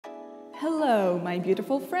Hello, my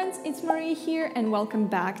beautiful friends, it's Maria here and welcome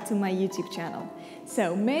back to my YouTube channel.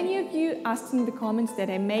 So, many of you asked in the comments that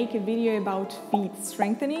I make a video about feet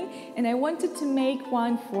strengthening, and I wanted to make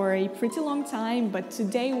one for a pretty long time, but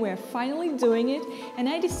today we're finally doing it, and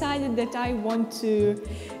I decided that I want to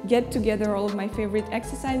get together all of my favorite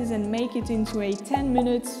exercises and make it into a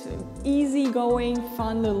 10-minute, easy-going,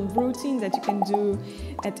 fun little routine that you can do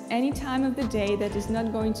at any time of the day that is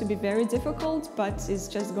not going to be very difficult, but is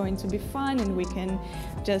just going to be fun, and we can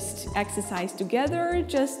just exercise together,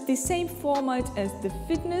 just the same format as the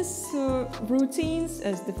fitness routines,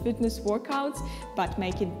 as the fitness workouts, but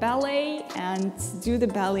make it ballet and do the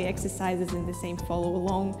ballet exercises in the same follow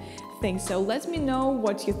along thing. So let me know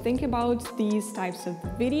what you think about these types of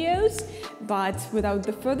videos, but without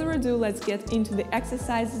the further ado, let's get into the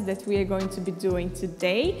exercises that we are going to be doing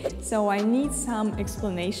today. So I need some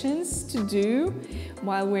explanations to do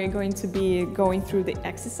while we're going to be going through the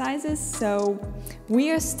exercises. So we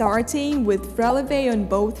are starting with relevé on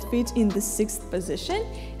both feet in the 6th position,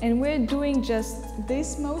 and we're doing just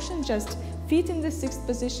this motion, just feet in the 6th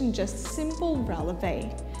position, just simple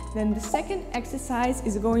relevé. Then the second exercise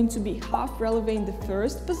is going to be half relevé in the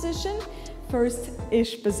 1st position,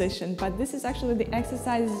 first-ish position, but this is actually the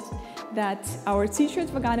exercise that our teacher at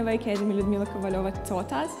Vaganova Academy, Lyudmila Kovalova,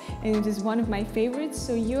 taught us, and it is one of my favorites.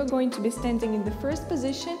 So you're going to be standing in the 1st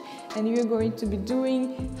position and you're going to be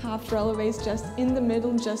doing half relevés just in the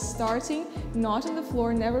middle, just starting, not on the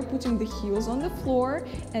floor, never putting the heels on the floor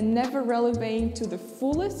and never relevéing to the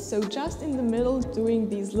fullest, so just in the middle doing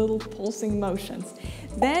these little pulsing motions.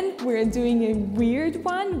 Then we're doing a weird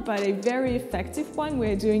one, but a very effective one.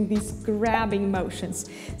 We're doing these grabbing motions.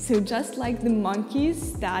 So just like the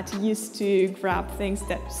monkeys that used to grab things,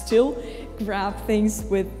 that still grab things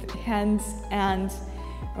with hands and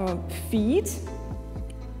feet,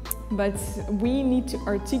 but we need to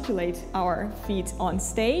articulate our feet on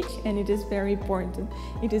stage, and it is very important.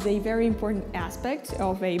 It is a very important aspect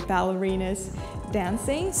of a ballerina's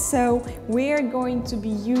dancing. So we're going to be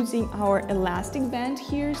using our elastic band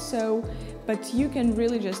here, but you can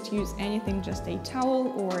really just use anything, just a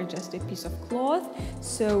towel or just a piece of cloth.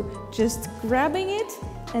 So just grabbing it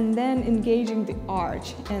and then engaging the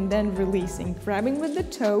arch and then releasing, grabbing with the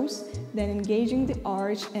toes, then engaging the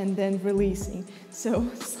arch and then releasing. So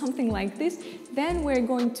something like this. Then we're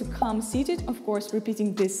going to come seated, of course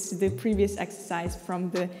repeating the previous exercise from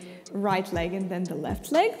the right leg and then the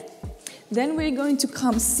left leg. Then we're going to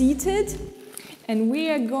come seated and we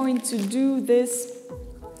are going to do this,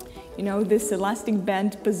 this elastic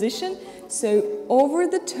band position. So over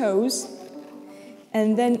the toes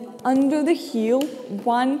and then under the heel,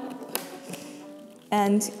 1,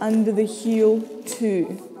 and under the heel,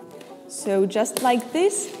 2. So just like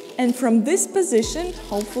this, and from this position,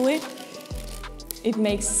 hopefully it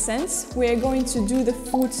makes sense, we're going to do the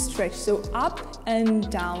foot stretch. So up and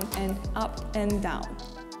down and up and down.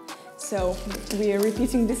 So we are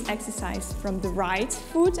repeating this exercise from the right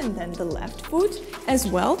foot and then the left foot as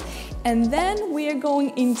well. And then we are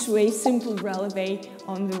going into a simple relevé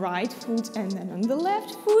on the right foot and then on the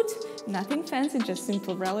left foot. Nothing fancy, just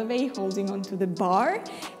simple relevé, holding onto the bar.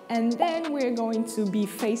 And then we're going to be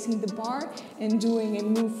facing the bar and doing a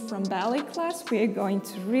move from ballet class. We are going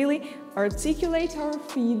to really articulate our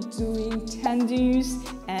feet, doing tendus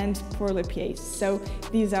and relevé. So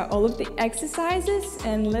these are all of the exercises,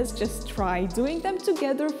 and let's just try doing them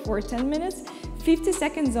together for 10 minutes, 50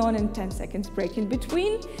 seconds on and 10 seconds break in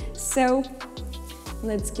between. So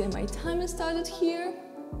let's get my timer started here.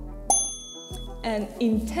 And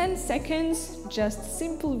in 10 seconds, just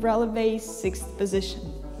simple relevé, 6th position.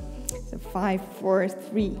 So 5, 4,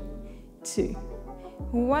 3, 2,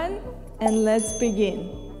 1, and let's begin.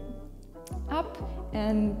 Up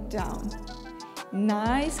and down.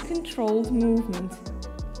 Nice controlled movement.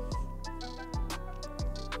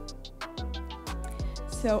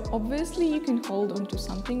 So obviously you can hold on to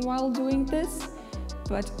something while doing this,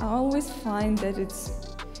 but I always find that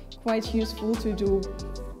it's quite useful to do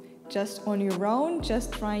just on your own,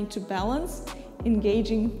 just trying to balance,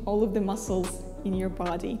 engaging all of the muscles in your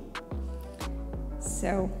body.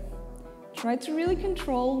 So try to really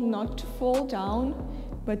control not to fall down,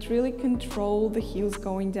 but really control the heels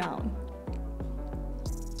going down.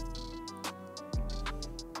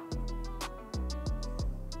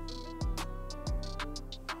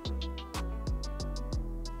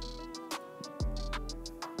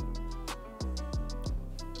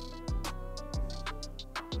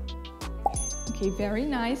 Okay, very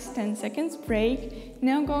nice, 10 seconds break.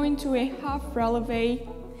 Now going to a half relevé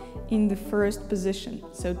in the 1st position.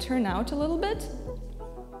 So turn out a little bit,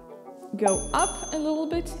 go up a little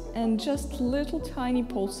bit, and just little tiny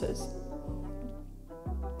pulses.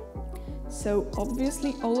 So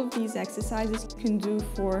obviously all of these exercises you can do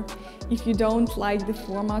for, if you don't like the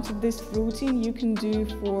format of this routine, you can do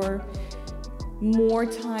for more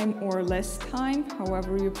time or less time,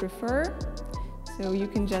 however you prefer. So you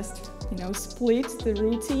can just, split the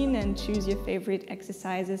routine and choose your favorite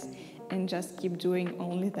exercises and just keep doing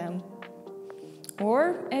only them.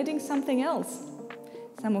 Or adding something else,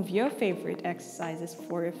 some of your favorite exercises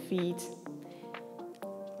for your feet.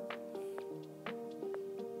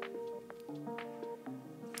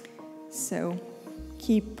 So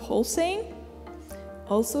keep pulsing.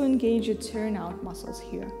 Also engage your turnout muscles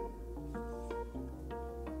here.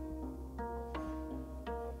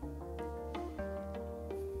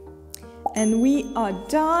 And we are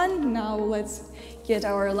done. Now let's get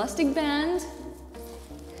our elastic band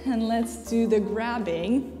and let's do the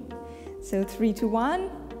grabbing. So 3, 2, 1.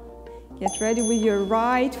 Get ready with your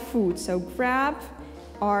right foot. So grab,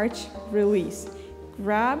 arch, release.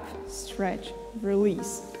 Grab, stretch,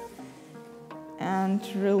 release. And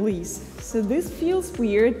release. So this feels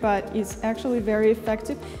weird, but it's actually very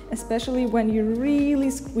effective, especially when you really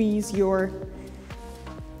squeeze your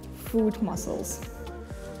foot muscles.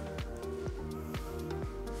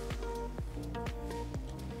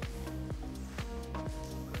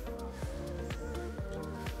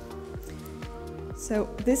 So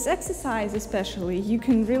this exercise especially, you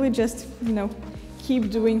can really just, keep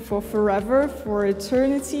doing for forever, for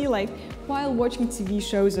eternity, like while watching TV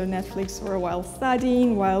shows or Netflix, or while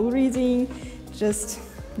studying, while reading. Just,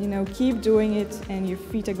 keep doing it and your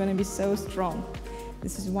feet are gonna be so strong.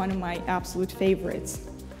 This is one of my absolute favorites.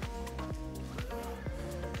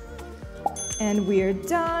 And we're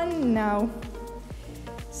done. Now,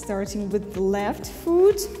 starting with the left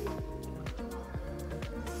foot.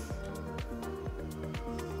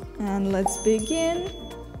 And let's begin.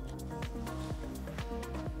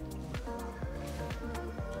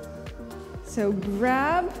 So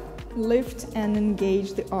grab, lift, and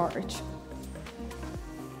engage the arch.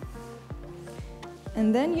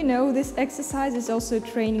 And then, this exercise is also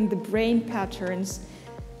training the brain patterns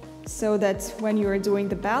so that when you are doing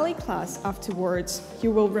the ballet class afterwards,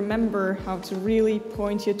 you will remember how to really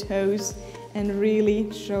point your toes and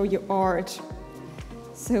really show your arch.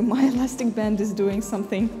 So my elastic band is doing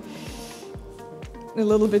something a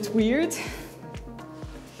little bit weird.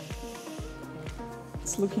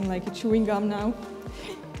 It's looking like a chewing gum now,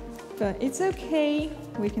 but it's okay.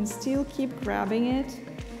 We can still keep grabbing it.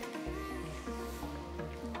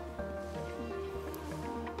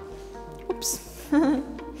 Oops,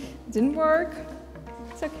 didn't work.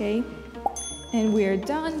 It's okay. And we're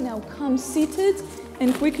done. Now come seated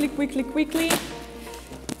and quickly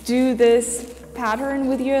do this pattern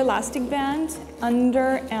with your elastic band,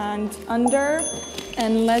 under and under.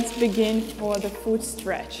 And let's begin for the foot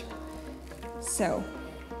stretch. So,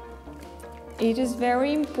 it is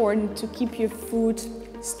very important to keep your foot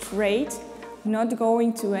straight, not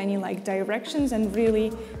going to any directions, and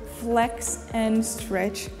really flex and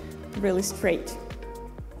stretch really straight.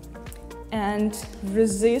 And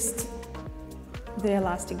resist the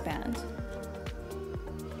elastic band.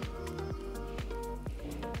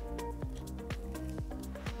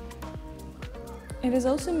 It is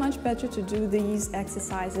also much better to do these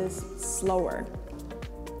exercises slower,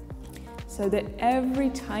 so that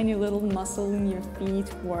every tiny little muscle in your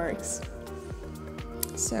feet works.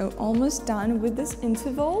 So almost done with this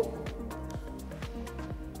interval.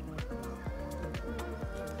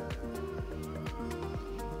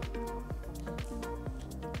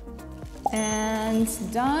 And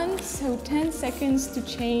done. So 10 seconds to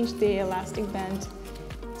change the elastic band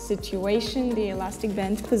situation, the elastic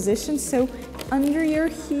band position. So under your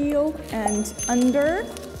heel and under.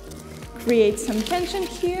 Create some tension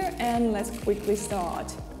here, and let's quickly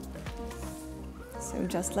start. So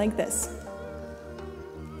just like this.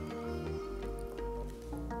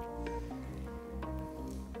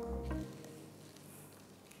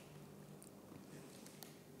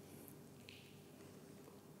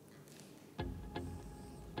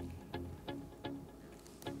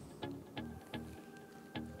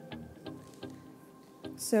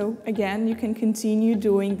 So again, you can continue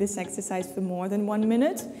doing this exercise for more than 1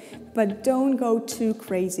 minute, but don't go too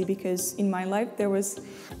crazy, because in my life there was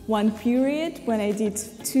one period when I did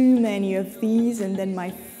too many of these and then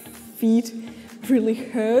my feet really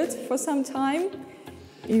hurt for some time.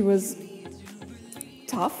 It was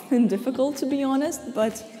tough and difficult, to be honest,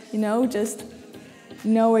 but just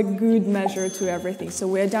know a good measure to everything. So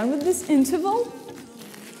we're done with this interval.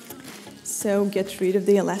 So get rid of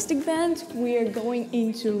the elastic band. We are going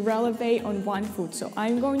into relevé on one foot. So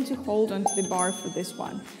I'm going to hold onto the bar for this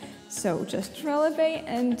one. So just relevé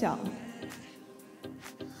and down.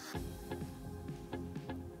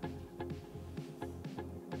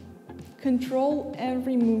 Control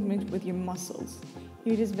every movement with your muscles.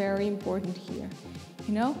 It is very important here.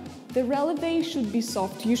 You know, the relevé should be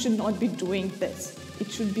soft. You should not be doing this.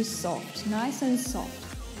 It should be soft, nice and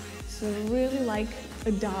soft. So really like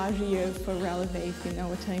adagio for relevé, if you know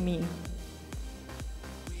what I mean.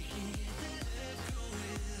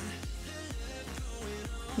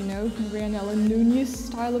 You know, Maria Nunez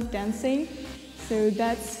style of dancing. So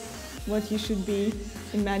that's what you should be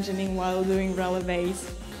imagining while doing relevés.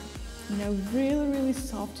 You know, really, really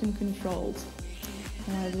soft and controlled.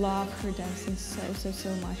 And I love her dancing so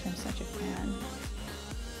much. I'm such a fan.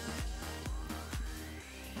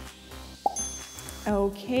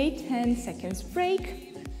 Okay, 10 seconds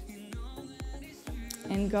break.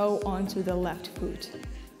 And go on to the left foot.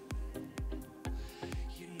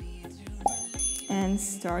 And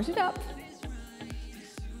start it up.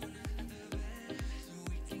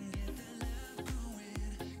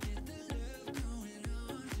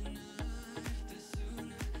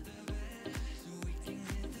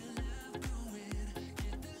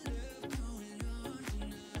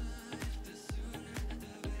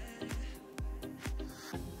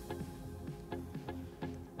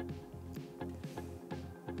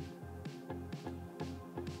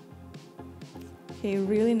 Okay,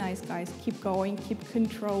 really nice, guys. Keep going, keep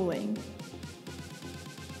controlling.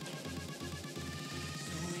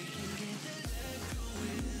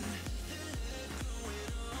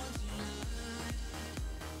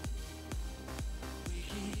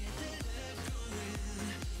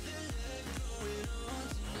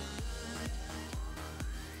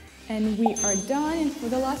 And we are done. And for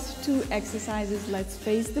the last two exercises, let's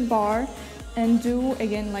face the bar and do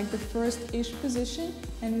again like the first-ish position.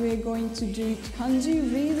 And we're going to do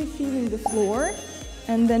tendu, really feeling the floor,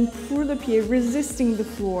 and then pour le pied, resisting the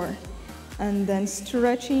floor, and then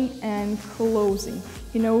stretching and closing.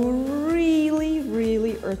 You know, really,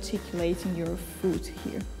 really articulating your foot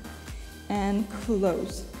here. And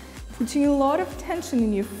close. Putting a lot of tension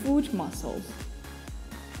in your foot muscles.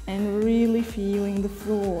 And really feeling the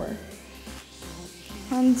floor.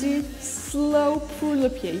 Tendu, slow pour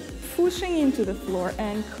le pied, pushing into the floor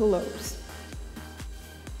and close.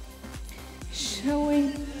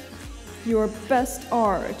 Showing your best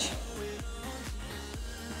arch.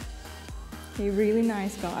 Okay, really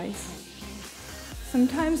nice, guys.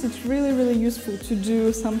 Sometimes it's really, really useful to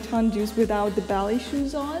do some tendus without the ballet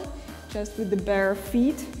shoes on, just with the bare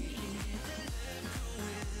feet.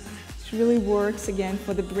 It really works again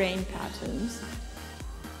for the brain patterns.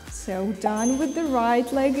 So done with the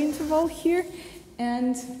right leg interval here,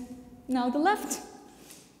 and now the left.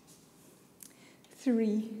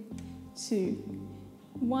 3, 2,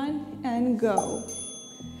 1, and go.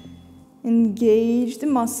 Engage the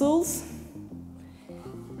muscles.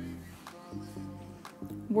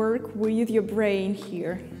 Work with your brain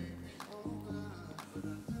here.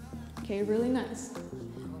 Okay, really nice.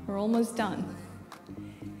 We're almost done.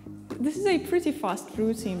 This is a pretty fast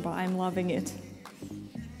routine, but I'm loving it.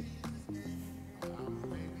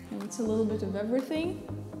 And it's a little bit of everything.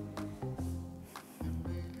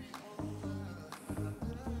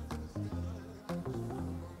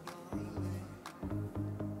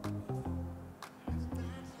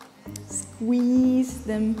 Squeeze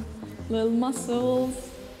them little muscles.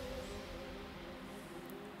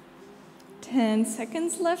 10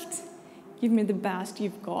 seconds left. Give me the best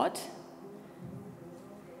you've got.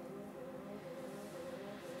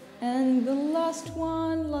 And the last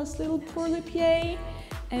one, last little pour le pied,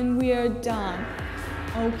 and we are done.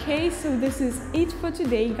 Okay, so this is it for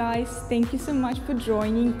today, guys. Thank you so much for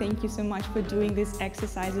joining. Thank you so much for doing these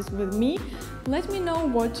exercises with me. Let me know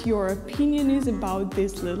what your opinion is about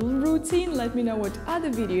this little routine. Let me know what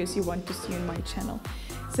other videos you want to see on my channel.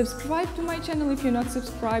 Subscribe to my channel if you're not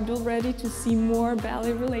subscribed already to see more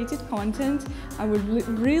ballet-related content. I would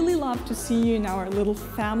really love to see you in our little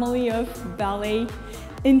family of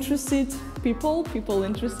ballet-interested people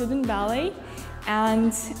interested in ballet.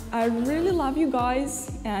 And I really love you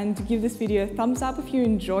guys, and give this video a thumbs up if you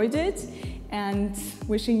enjoyed it, and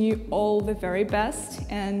wishing you all the very best,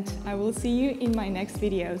 and I will see you in my next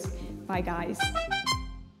videos. Bye guys.